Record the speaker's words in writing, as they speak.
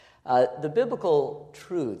The biblical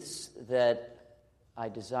truths that I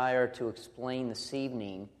desire to explain this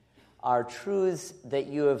evening are truths that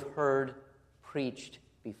you have heard preached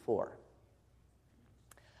before.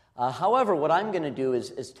 However, what I'm going to do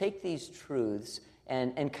is take these truths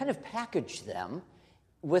and kind of package them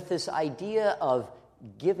with this idea of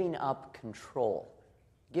giving up control.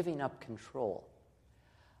 Giving up control.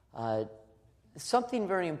 Something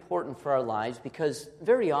very important for our lives, because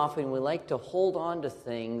very often we like to hold on to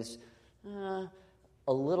things a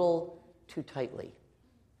little too tightly.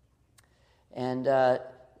 And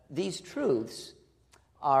these truths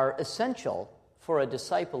are essential for a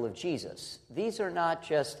disciple of Jesus. These are not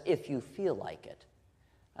just if you feel like it.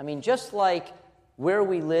 I mean, just like where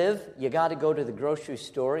we live, you got to go to the grocery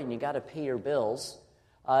store and you got to pay your bills.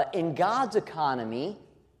 In God's economy,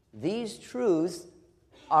 these truths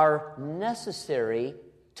are necessary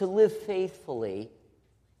to live faithfully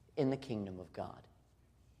in the kingdom of God.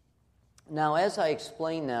 Now, as I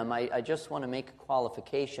explain them, I just want to make a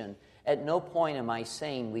qualification. At no point am I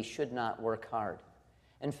saying we should not work hard.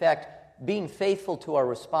 In fact, being faithful to our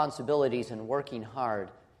responsibilities and working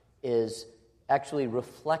hard is actually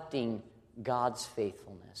reflecting God's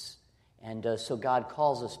faithfulness. And so God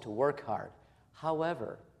calls us to work hard.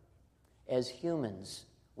 However, as humans,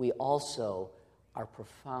 we also are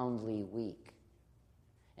profoundly weak.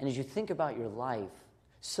 And as you think about your life,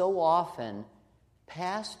 so often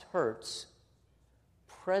past hurts,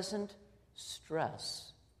 present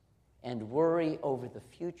stress, and worry over the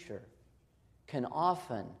future can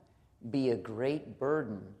often be a great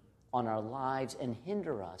burden on our lives and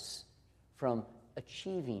hinder us from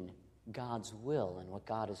achieving God's will and what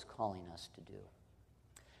God is calling us to do.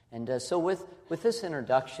 And so with this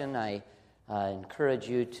introduction, I encourage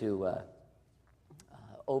you to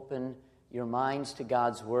open your minds to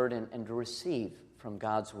God's Word and to receive from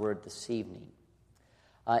God's Word this evening.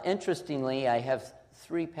 Interestingly, I have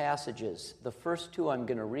 3 passages. The first 2 I'm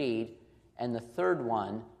going to read, and the third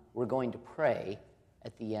one we're going to pray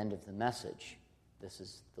at the end of the message. This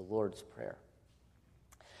is the Lord's Prayer.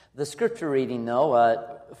 The scripture reading,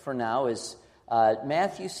 though, for now is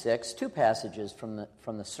Matthew 6, 2 passages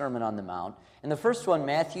from the Sermon on the Mount. And the first one,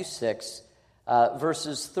 Matthew 6,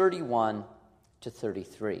 verses 31 to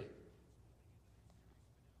 33.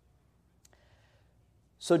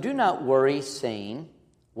 So do not worry, saying,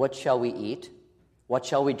 what shall we eat? What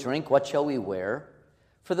shall we drink? What shall we wear?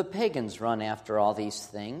 For the pagans run after all these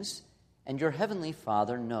things, and your heavenly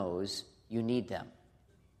Father knows you need them.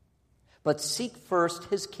 But seek first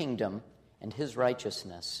his kingdom and his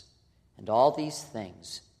righteousness, and all these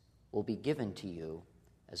things will be given to you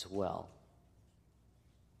as well.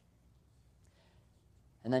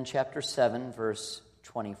 And then chapter 7, verse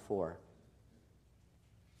 24.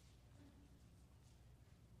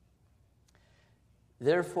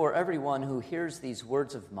 Therefore, everyone who hears these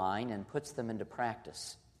words of mine and puts them into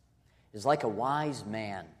practice is like a wise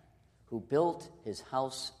man who built his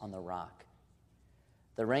house on the rock.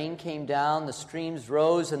 The rain came down, the streams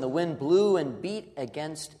rose, and the wind blew and beat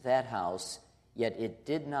against that house, yet it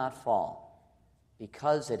did not fall,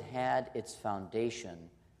 because it had its foundation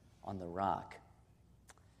on the rock.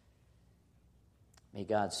 May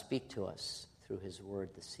God speak to us through his word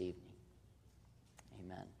this evening.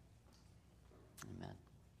 Amen. Amen.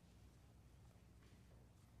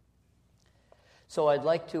 So I'd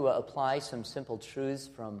like to apply some simple truths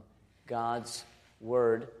from God's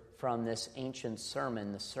word from this ancient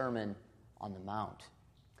sermon, the Sermon on the Mount.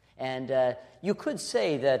 And you could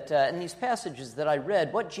say that in these passages that I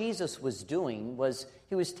read, what Jesus was doing was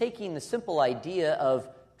he was taking the simple idea of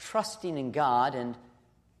trusting in God and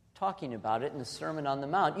talking about it in the Sermon on the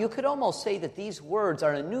Mount. You could almost say that these words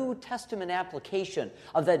are a New Testament application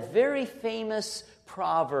of that very famous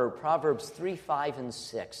proverb, Proverbs 3, 5, and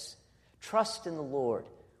 6. Trust in the Lord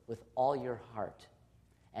with all your heart,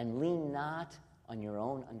 and lean not on your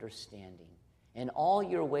own understanding. In all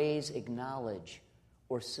your ways acknowledge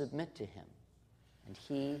or submit to him, and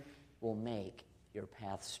he will make your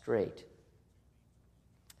path straight.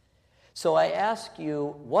 So I ask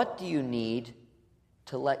you, what do you need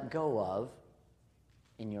to let go of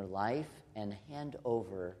in your life and hand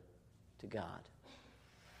over to God?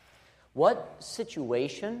 What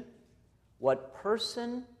situation, what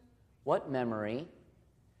person, what memory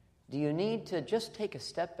do you need to just take a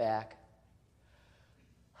step back,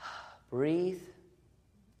 breathe,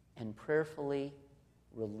 and prayerfully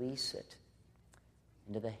release it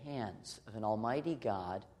into the hands of an almighty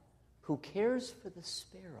God who cares for the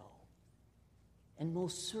sparrow and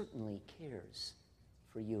most certainly cares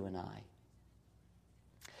for you and I?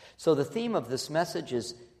 So the theme of this message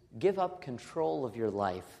is give up control of your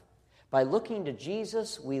life. By looking to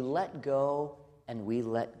Jesus, we let go and we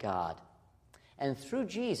let God. And through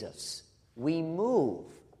Jesus, we move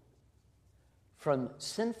from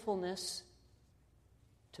sinfulness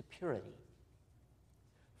to purity,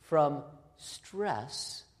 from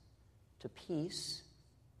stress to peace.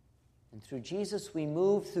 And through Jesus, we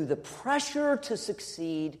move through the pressure to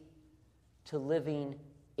succeed to living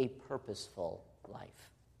a purposeful life.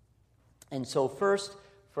 And so first,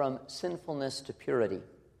 from sinfulness to purity.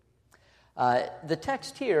 The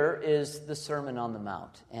text here is the Sermon on the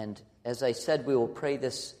Mount. And as I said, we will pray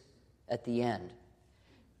this at the end.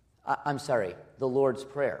 The Lord's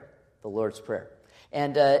Prayer. The Lord's Prayer.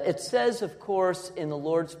 And it says, of course, in the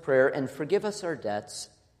Lord's Prayer, "And forgive us our debts,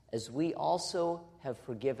 as we also have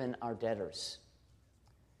forgiven our debtors."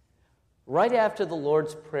 Right after the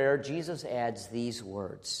Lord's Prayer, Jesus adds these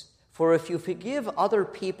words, "For if you forgive other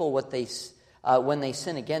people when they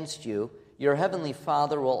sin against you, your heavenly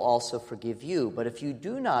Father will also forgive you. But if you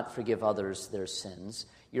do not forgive others their sins,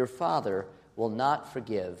 your Father will not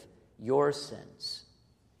forgive your sins."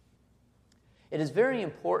 It is very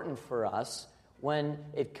important for us, when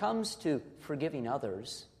it comes to forgiving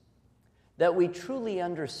others, that we truly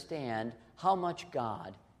understand how much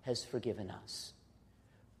God has forgiven us.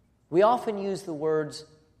 We often use the words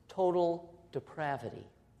total depravity.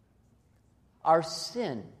 Our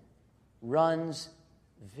sin runs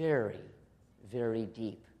very, very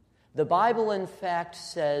deep. The Bible, in fact,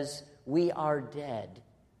 says we are dead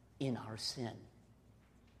in our sin.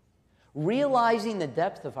 Realizing the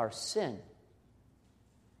depth of our sin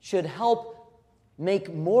should help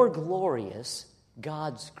make more glorious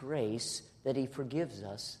God's grace that He forgives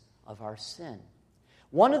us of our sin.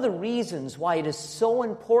 One of the reasons why it is so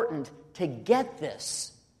important to get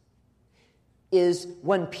this is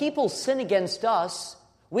when people sin against us,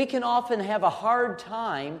 we can often have a hard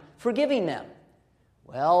time forgiving them.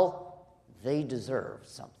 Well, they deserve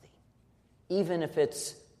something, even if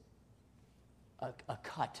it's a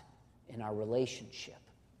cut in our relationship.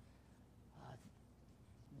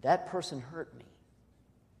 That person hurt me.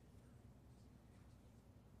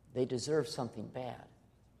 They deserve something bad.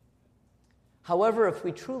 However, if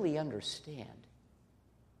we truly understand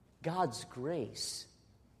God's grace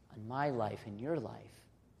on my life and your life,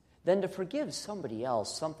 then to forgive somebody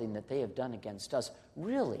else something that they have done against us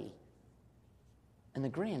really, in the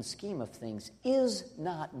grand scheme of things, is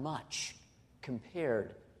not much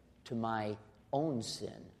compared to my own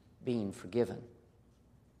sin being forgiven.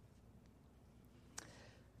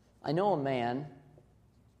 I know a man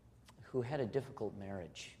who had a difficult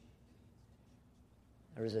marriage.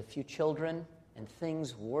 There was a few children, and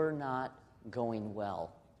things were not going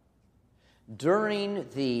well. During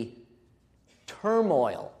the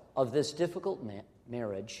turmoil of this difficult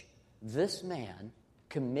marriage, this man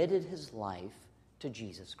committed his life to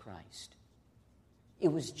Jesus Christ. It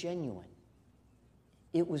was genuine.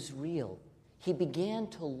 It was real. He began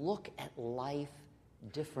to look at life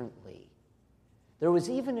differently. There was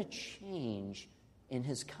even a change in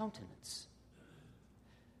his countenance.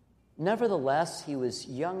 Nevertheless, he was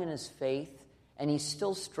young in his faith, and he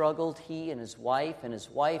still struggled, he and his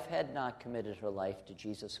wife had not committed her life to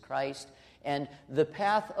Jesus Christ, and the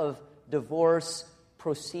path of divorce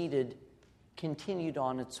continued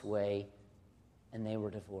on its way, and they were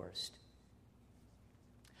divorced.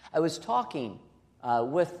 I was talking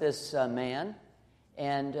with this man,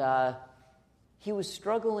 and he was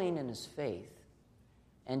struggling in his faith,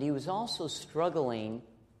 and he was also struggling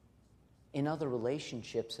in other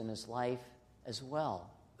relationships in his life as well.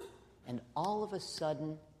 And all of a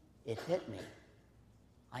sudden, it hit me.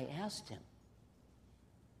 I asked him,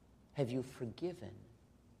 "Have you forgiven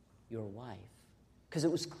your wife?" Because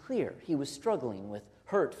it was clear he was struggling with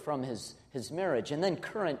hurt from his marriage, and then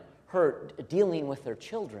current hurt dealing with their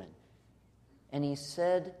children. And he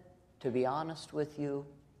said, "To be honest with you,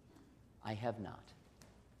 I have not."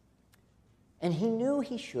 And he knew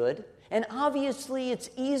he should, and obviously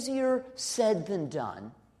it's easier said than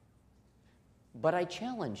done. But I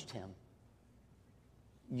challenged him.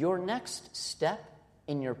 Your next step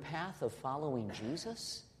in your path of following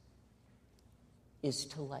Jesus is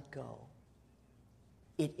to let go.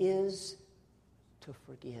 It is to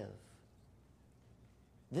forgive.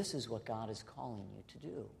 This is what God is calling you to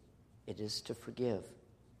do. It is to forgive.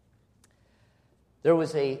 There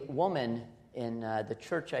was a woman in the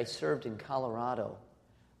church I served in Colorado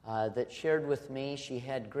that shared with me she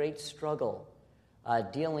had great struggle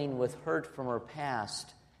dealing with hurt from her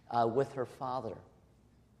past with her father.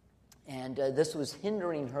 And this was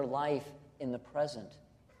hindering her life in the present.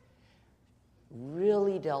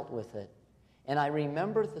 Really dealt with it. And I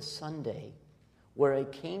remember the Sunday where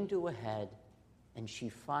it came to a head And she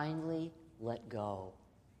finally let go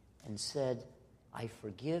and said, I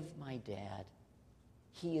forgive my dad.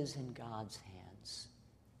 He is in God's hands.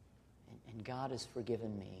 And God has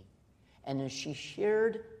forgiven me. And as she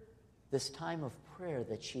shared this time of prayer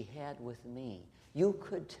that she had with me, you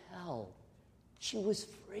could tell she was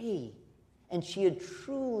free. And she had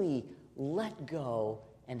truly let go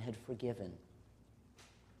and had forgiven.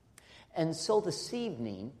 And so this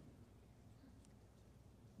evening,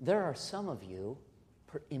 there are some of you,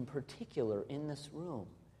 in particular in this room,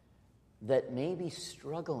 that may be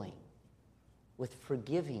struggling with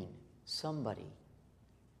forgiving somebody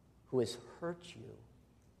who has hurt you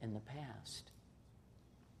in the past.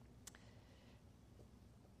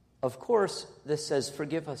 Of course, this says,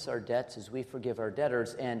 forgive us our debts as we forgive our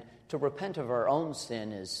debtors, and to repent of our own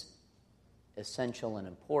sin is essential and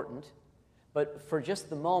important. But for just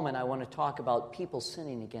the moment, I want to talk about people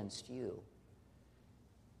sinning against you.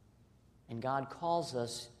 And God calls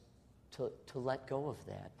us to let go of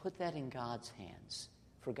that. Put that in God's hands,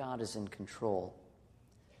 for God is in control.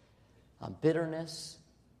 Bitterness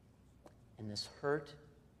and this hurt,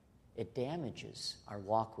 it damages our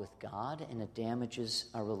walk with God, and it damages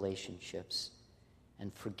our relationships.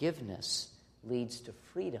 And forgiveness leads to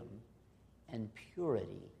freedom and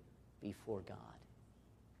purity before God.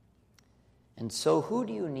 And so who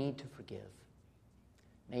do you need to forgive?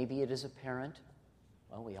 Maybe it is a parent.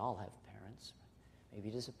 Well, we all have parents. Maybe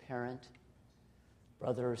it is a parent,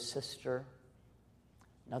 brother or sister,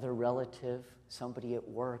 another relative, somebody at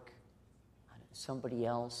work, somebody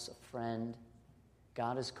else, a friend.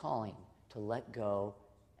 God is calling to let go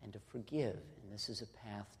and to forgive, and this is a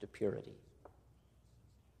path to purity.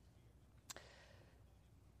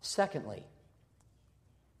 Secondly,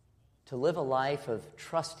 to live a life of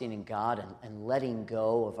trusting in God and letting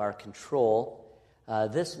go of our control,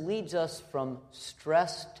 this leads us from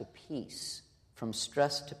stress to peace. From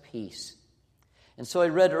stress to peace. And so I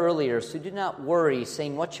read earlier, so do not worry,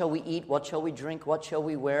 saying, what shall we eat, what shall we drink, what shall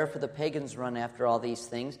we wear? For the pagans run after all these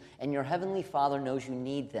things, and your heavenly Father knows you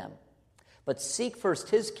need them. But seek first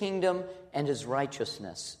his kingdom and his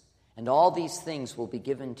righteousness, and all these things will be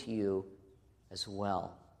given to you as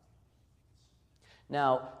well.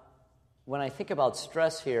 Now, when I think about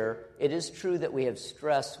stress here, it is true that we have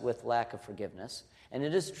stress with lack of forgiveness. And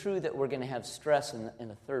it is true that we're going to have stress in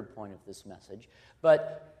the third point of this message.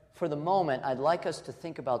 But for the moment, I'd like us to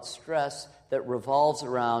think about stress that revolves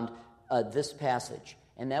around this passage.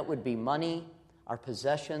 And that would be money, our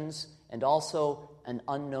possessions, and also an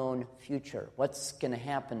unknown future. What's going to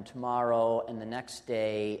happen tomorrow and the next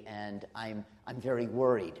day? And I'm very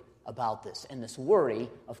worried about this. And this worry,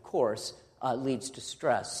 of course, leads to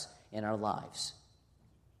stress in our lives.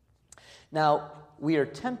 Now, we are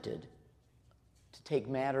tempted to take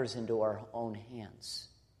matters into our own hands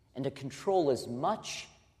and to control as much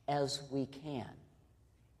as we can.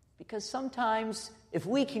 Because sometimes, if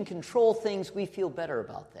we can control things, we feel better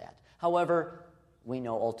about that. However, we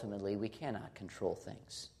know ultimately we cannot control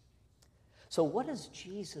things. So what does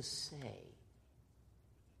Jesus say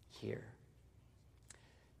here?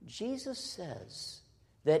 Jesus says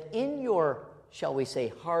that in your, shall we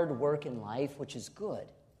say, hard work in life, which is good,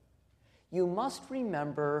 you must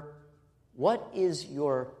remember what is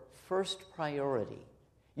your first priority.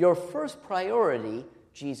 Your first priority,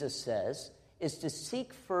 Jesus says, is to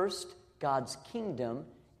seek first God's kingdom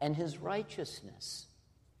and his righteousness.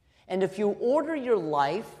 And if you order your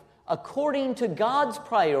life according to God's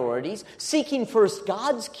priorities, seeking first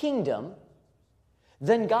God's kingdom,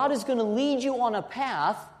 then God is going to lead you on a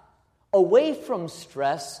path away from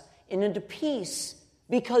stress and into peace,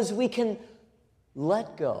 because we can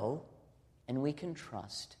let go and we can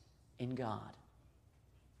trust in God.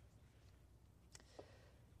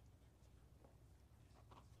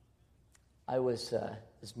 I was,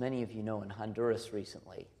 as many of you know, in Honduras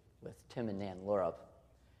recently with Tim and Nan Lorup.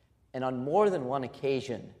 And on more than one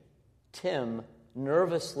occasion, Tim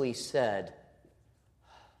nervously said,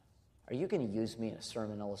 "Are you going to use me in a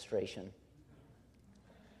sermon illustration?"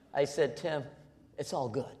 I said, "Tim, it's all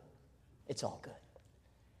good. It's all good."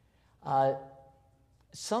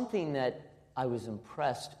 Something that I was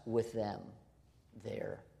impressed with them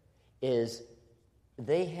there is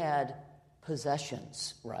they had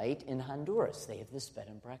possessions, right? In Honduras, they have this bed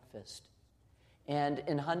and breakfast. And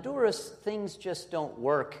in Honduras, things just don't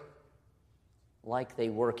work like they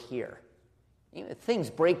work here. Things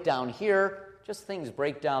break down here, just things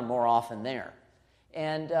break down more often there.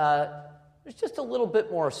 And there's just a little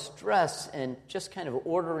bit more stress in just kind of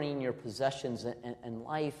ordering your possessions and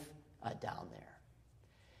life down there.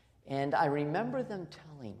 And I remember them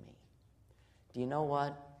telling me, do you know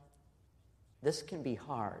what? This can be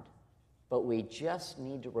hard, but we just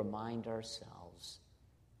need to remind ourselves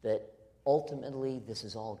that ultimately this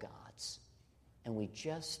is all God's. And we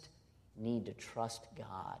just need to trust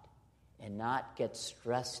God and not get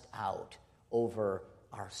stressed out over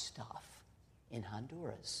our stuff in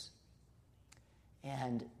Honduras.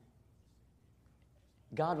 And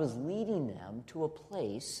God was leading them to a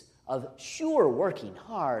place of, sure, working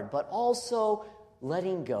hard, but also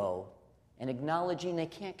letting go and acknowledging they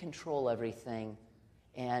can't control everything.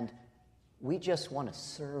 And we just want to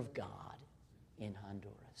serve God in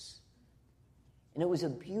Honduras. And it was a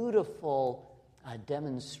beautiful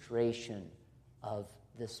demonstration of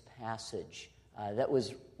this passage that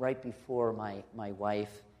was right before my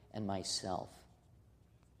wife and myself.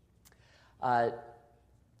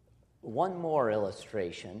 One more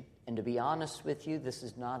illustration, and to be honest with you, this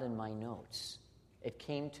is not in my notes. It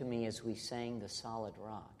came to me as we sang The Solid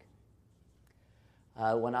Rock.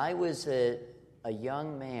 When I was a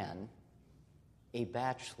young man, a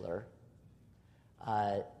bachelor,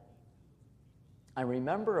 I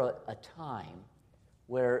remember a time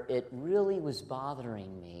where it really was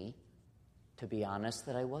bothering me, to be honest,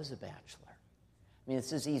 that I was a bachelor. I mean,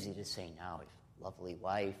 this is easy to say now. Lovely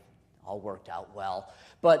wife, all worked out well.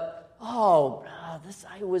 But, I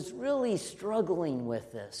was really struggling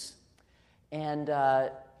with this. And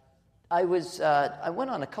I went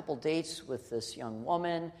on a couple dates with this young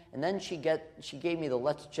woman, and then she gave me the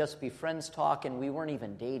let's just be friends talk, and we weren't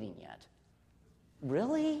even dating yet.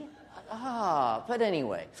 Really? But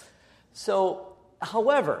anyway. So,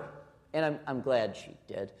 however, and I'm glad she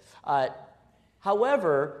did,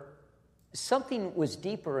 however, something was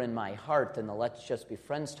deeper in my heart than the let's just be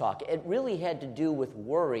friends talk. It really had to do with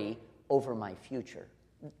worry over my future.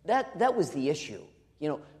 That was the issue.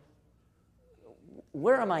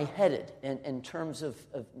 Where am I headed in terms of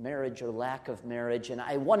marriage or lack of marriage? And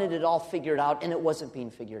I wanted it all figured out, and it wasn't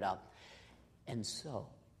being figured out. And so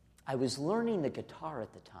I was learning the guitar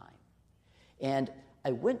at the time. And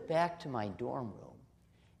I went back to my dorm room,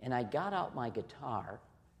 and I got out my guitar,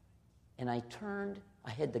 and I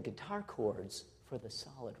had the guitar chords for The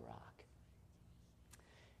Solid Rock.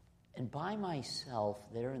 And by myself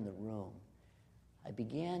there in the room, I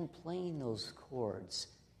began playing those chords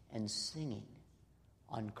and singing,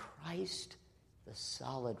 "On Christ, the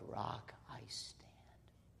solid rock I stand.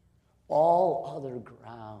 All other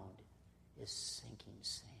ground is sinking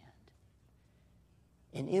sand."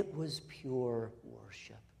 And it was pure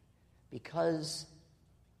worship because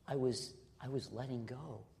I was letting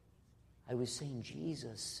go. I was saying,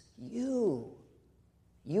 Jesus, you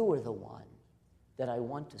are the one that I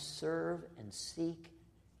want to serve and seek,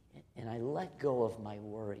 and I let go of my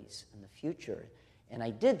worries in the future. And I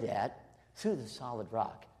did that through The Solid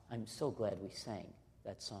Rock. I'm so glad we sang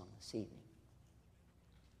that song this evening.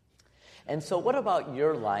 And so what about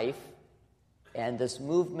your life and this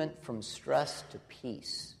movement from stress to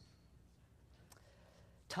peace?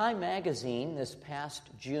 Time magazine this past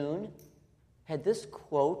June had this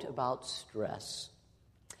quote about stress.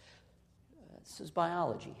 This is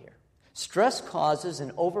biology here. Stress causes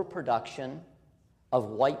an overproduction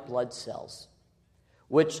of white blood cells,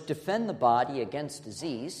 which defend the body against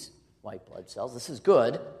disease. White blood cells, this is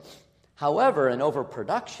good. However, an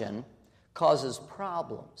overproduction causes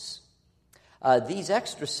problems. These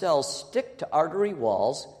extra cells stick to artery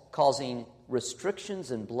walls, causing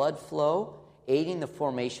restrictions in blood flow, aiding the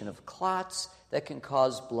formation of clots that can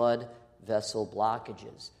cause blood vessel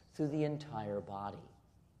blockages through the entire body.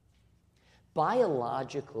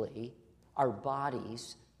 Biologically, our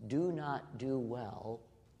bodies do not do well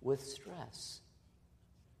with stress.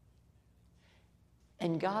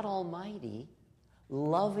 And God Almighty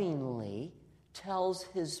lovingly tells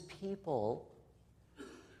his people,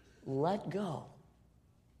 let go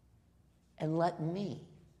and let me.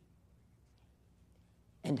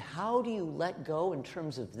 And how do you let go in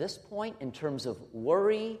terms of this point, in terms of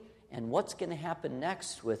worry and what's going to happen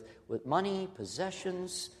next with money,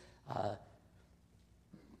 possessions,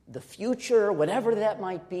 the future, whatever that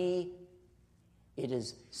might be? It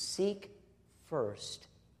is seek first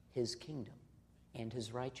his kingdom and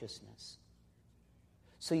his righteousness.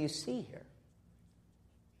 So you see here,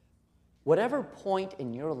 whatever point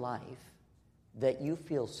in your life that you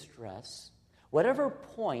feel stress, whatever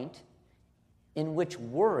point in which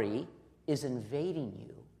worry is invading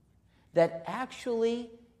you, that actually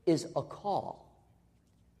is a call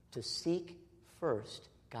to seek first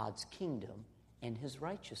God's kingdom and his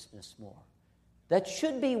righteousness more. That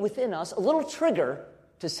should be within us a little trigger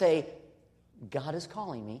to say, God is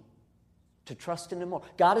calling me to trust in him more.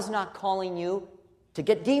 God is not calling you to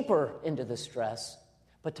get deeper into the stress,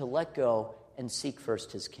 but to let go and seek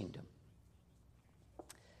first his kingdom.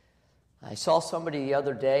 I saw somebody the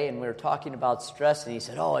other day, and we were talking about stress, and he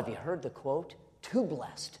said, "Oh, have you heard the quote? Too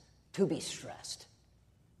blessed to be stressed."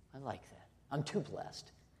 I like that. I'm too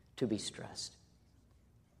blessed to be stressed.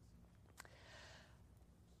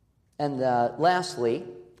 And lastly,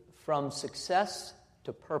 from success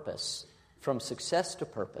to purpose. From success to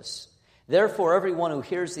purpose. Therefore, everyone who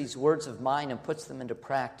hears these words of mine and puts them into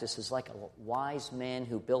practice is like a wise man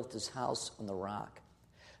who built his house on the rock.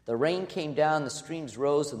 The rain came down, the streams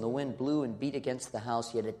rose, and the wind blew and beat against the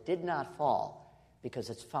house, yet it did not fall, because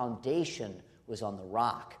its foundation was on the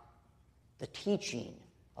rock, the teaching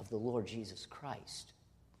of the Lord Jesus Christ.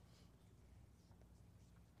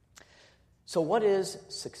 So what is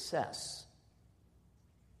success?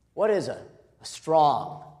 What is a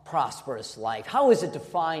strong, prosperous life? How is it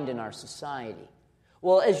defined in our society?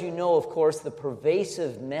 Well, as you know, of course, the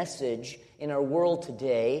pervasive message in our world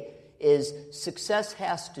today is success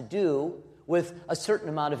has to do with a certain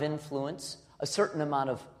amount of influence, a certain amount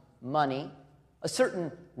of money, a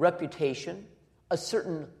certain reputation, a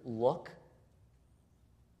certain look.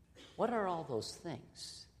 What are all those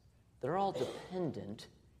things? They're all dependent,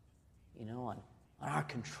 on our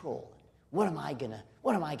control. What am I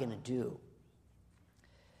gonna do?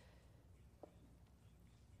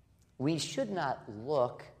 We should not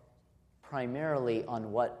look primarily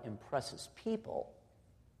on what impresses people,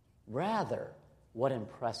 rather what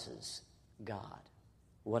impresses God.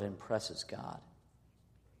 What impresses God.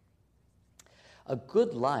 A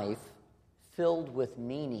good life filled with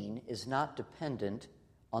meaning is not dependent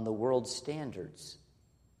on the world's standards.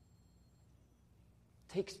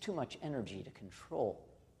 It takes too much energy to control.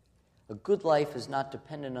 A good life is not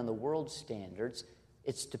dependent on the world's standards.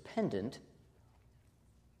 It's dependent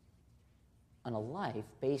on a life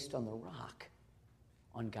based on the rock,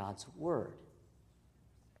 on God's Word.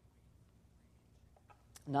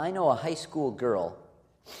 Now, I know a high school girl.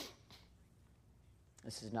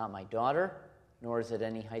 This is not my daughter, nor is it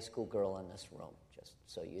any high school girl in this room, just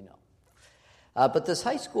so you know. But this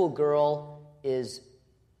high school girl is,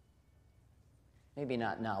 maybe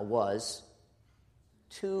not now, was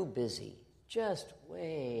too busy, just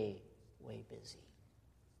way, way busy.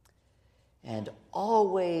 And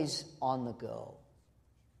always on the go.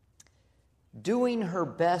 Doing her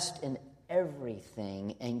best in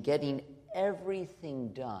everything and getting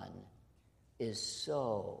everything done is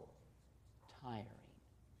so tiring.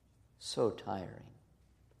 So tiring.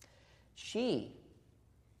 She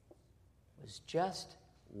was just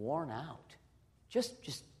worn out.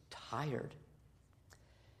 Just tired.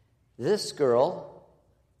 This girl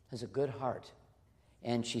has a good heart,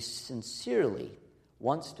 and she sincerely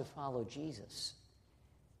wants to follow Jesus.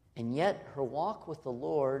 And yet her walk with the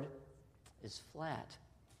Lord is flat.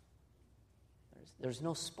 There's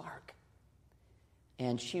no spark.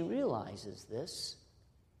 And she realizes this,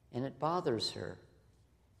 and it bothers her,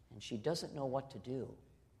 and she doesn't know what to do.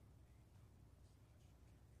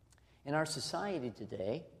 In our society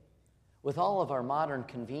today, with all of our modern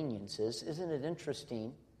conveniences, isn't it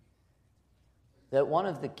interesting that one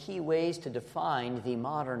of the key ways to define the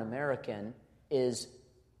modern American is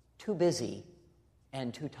too busy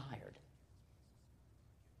and too tired?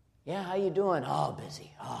 Yeah, how you doing? Oh,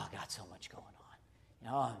 busy. Oh, I got so much going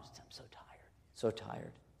on. I'm so tired. So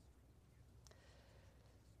tired.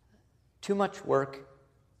 Too much work,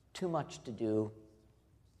 too much to do,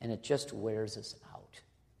 and it just wears us out.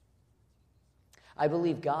 I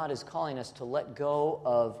believe God is calling us to let go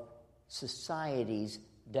of society's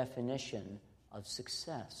definition of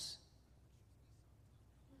success.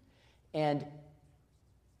 And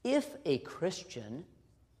if a Christian,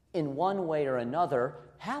 in one way or another,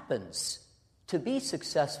 happens to be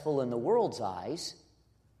successful in the world's eyes,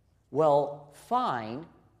 well, fine,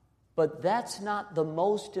 but that's not the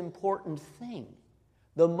most important thing.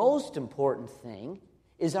 The most important thing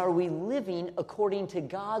is, are we living according to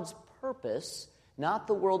God's purpose, not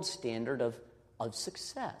the world's standard of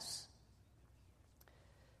success?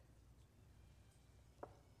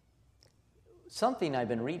 Something I've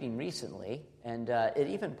been reading recently, and it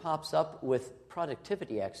even pops up with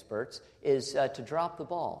productivity experts, is to drop the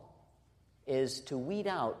ball, is to weed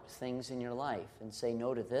out things in your life and say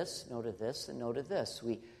no to this, and no to this.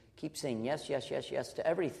 We keep saying yes, yes, yes, yes to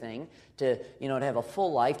everything, to have a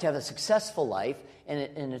full life, to have a successful life,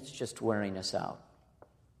 and it's just wearing us out.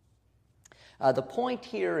 The point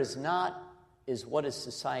here is not what is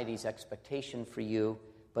society's expectation for you,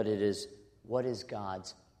 but it is what is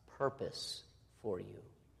God's purpose for you.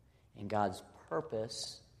 And God's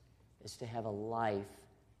purpose is to have a life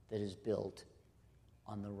that is built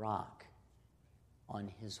on the rock, on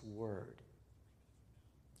His Word.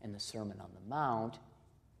 And the Sermon on the Mount,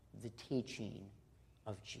 the teaching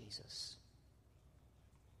of Jesus.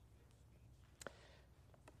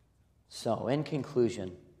 So, in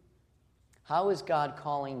conclusion, how is God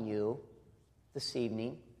calling you this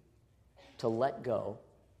evening to let go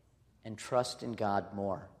and trust in God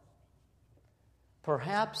more?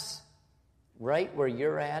 Perhaps right where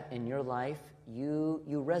you're at in your life, you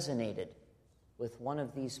resonated with one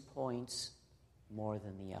of these points more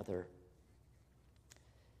than the other.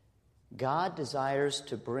 God desires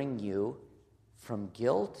to bring you from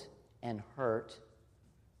guilt and hurt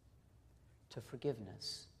to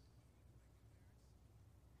forgiveness.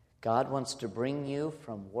 God wants to bring you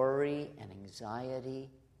from worry and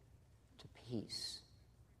anxiety to peace.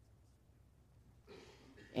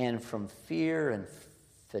 And from fear and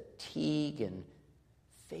fatigue and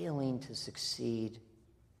failing to succeed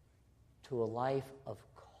to a life of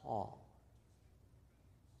call,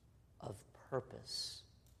 of purpose,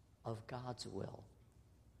 of God's will.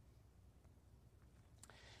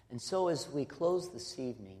 And so as we close this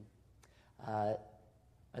evening, I'd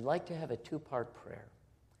like to have a two-part prayer.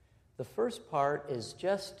 The first part is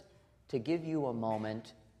just to give you a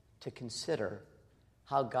moment to consider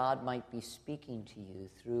how God might be speaking to you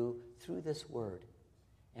through this word.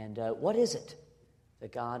 And what is it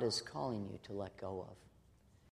that God is calling you to let go of?